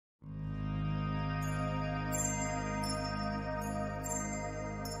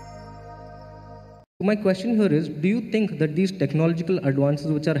My question here is, do you think that these technological advances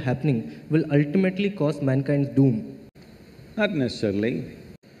which are happening will ultimately cause mankind's doom? Not necessarily.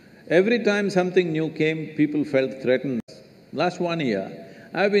 Every time something new came, people felt threatened. Last 1 year,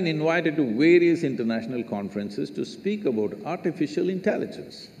 I've been invited to various international conferences to speak about artificial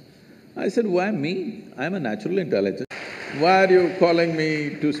intelligence. I said, why me? I'm a natural intelligence. Why are you calling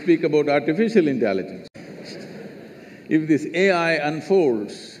me to speak about artificial intelligence? If this AI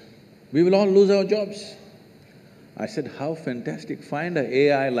unfolds, we will all lose our jobs. I said, how fantastic, find an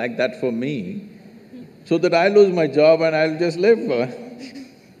AI like that for me, so that I lose my job and I'll just live.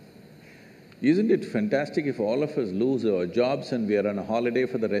 Isn't it fantastic if all of us lose our jobs and we are on a holiday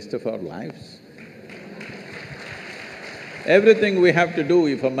for the rest of our lives? Everything we have to do,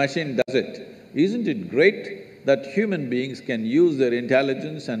 if a machine does it, isn't it great that human beings can use their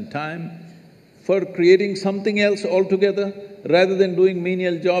intelligence and time for creating something else altogether, rather than doing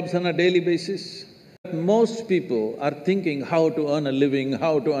menial jobs on a daily basis? Most people are thinking how to earn a living,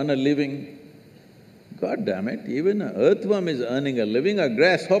 how to earn a living. God damn it, even an earthworm is earning a living, a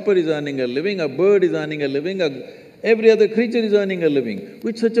grasshopper is earning a living, a bird is earning a living, every other creature is earning a living.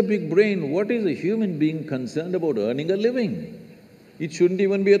 With such a big brain, what is a human being concerned about earning a living? It shouldn't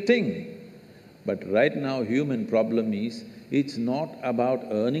even be a thing. But right now, human problem is, it's not about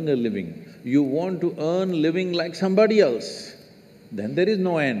earning a living. You want to earn living like somebody else, then there is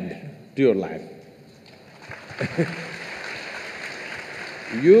no end to your life.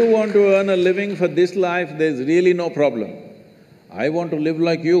 You want to earn a living for this life, there's really no problem. I want to live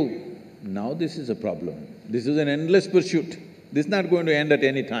like you, now this is a problem. This is an endless pursuit. This is not going to end at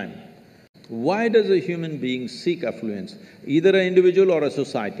any time. Why does a human being seek affluence, either an individual or a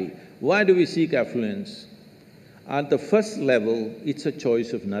society? Why do we seek affluence? At the first level, it's a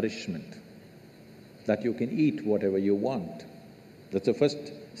choice of nourishment, that you can eat whatever you want. That's the first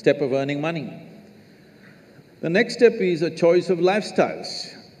step of earning money. The next step is a choice of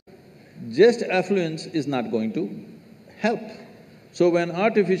lifestyles. Just affluence is not going to help. So when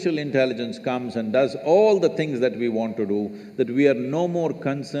artificial intelligence comes and does all the things that we want to do, that we are no more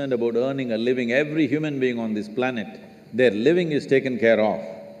concerned about earning a living, every human being on this planet, their living is taken care of,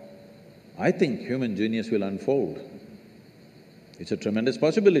 I think human genius will unfold. It's a tremendous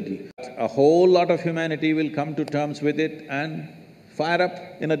possibility. A whole lot of humanity will come to terms with it and fire up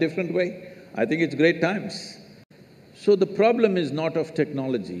in a different way. I think it's great times. So the problem is not of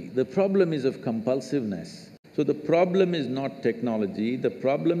technology, the problem is of compulsiveness. So the problem is not technology, the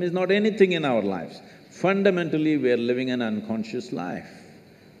problem is not anything in our lives. Fundamentally, we are living an unconscious life.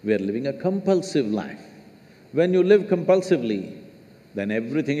 We are living a compulsive life. When you live compulsively, then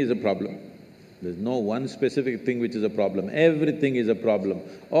everything is a problem. There's no one specific thing which is a problem, everything is a problem.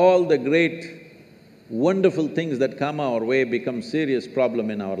 All the great, wonderful things that come our way become serious problem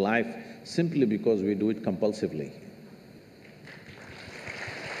in our life simply because we do it compulsively.